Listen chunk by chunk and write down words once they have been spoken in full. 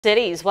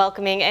City's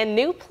welcoming a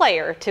new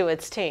player to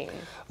its team.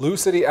 Lou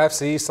City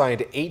FC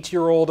signed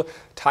 8-year-old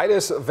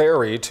Titas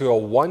Verhey to a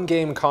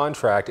one-game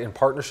contract in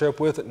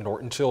partnership with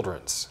Norton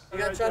Children. You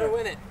gotta try to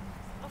win it.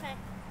 Okay.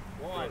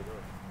 1,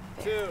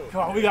 2.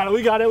 Come on, we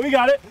got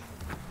it.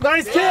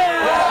 Nice kick!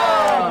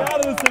 Yeah!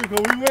 Out of the circle,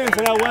 we win,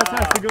 so now West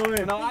has to go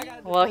in.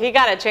 Well, he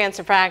got a chance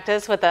to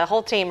practice with the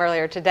whole team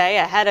earlier today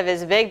ahead of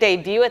his big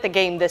debut at the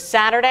game this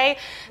Saturday.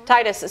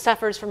 Titus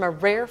suffers from a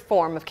rare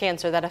form of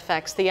cancer that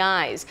affects the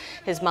eyes.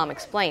 His mom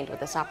explained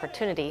what this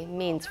opportunity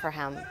means for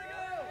him.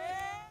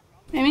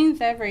 It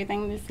means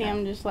everything to see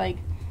him just like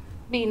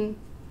being,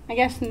 I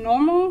guess,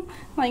 normal.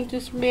 Like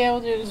just be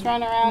able to just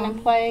run around and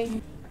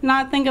play.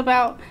 Not think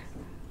about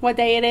what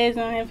day it is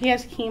and if he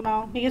has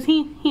chemo, because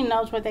he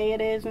knows what day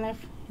it is, and if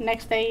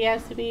next day he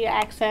has to be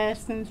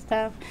accessed and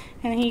stuff,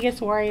 and he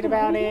gets worried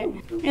about it.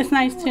 It's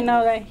nice to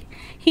know that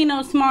he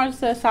knows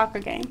tomorrow's a soccer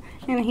game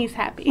and he's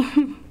happy.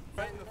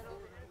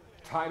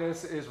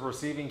 Titus is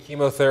receiving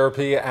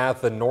chemotherapy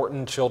at the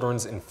Norton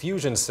Children's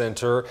Infusion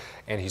Center,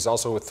 and he's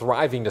also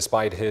thriving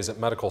despite his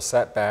medical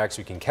setbacks.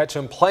 You can catch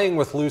him playing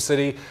with Lou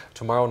City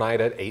tomorrow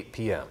night at 8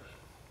 p.m.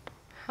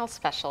 How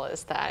special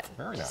is that?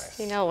 Very nice.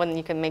 You know, when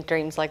you can make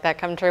dreams like that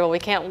come true. Well, we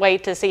can't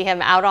wait to see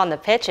him out on the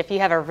pitch. If you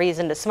have a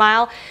reason to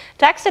smile,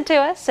 text it to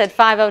us at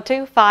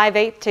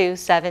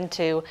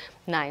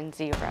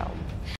 502-582-7290.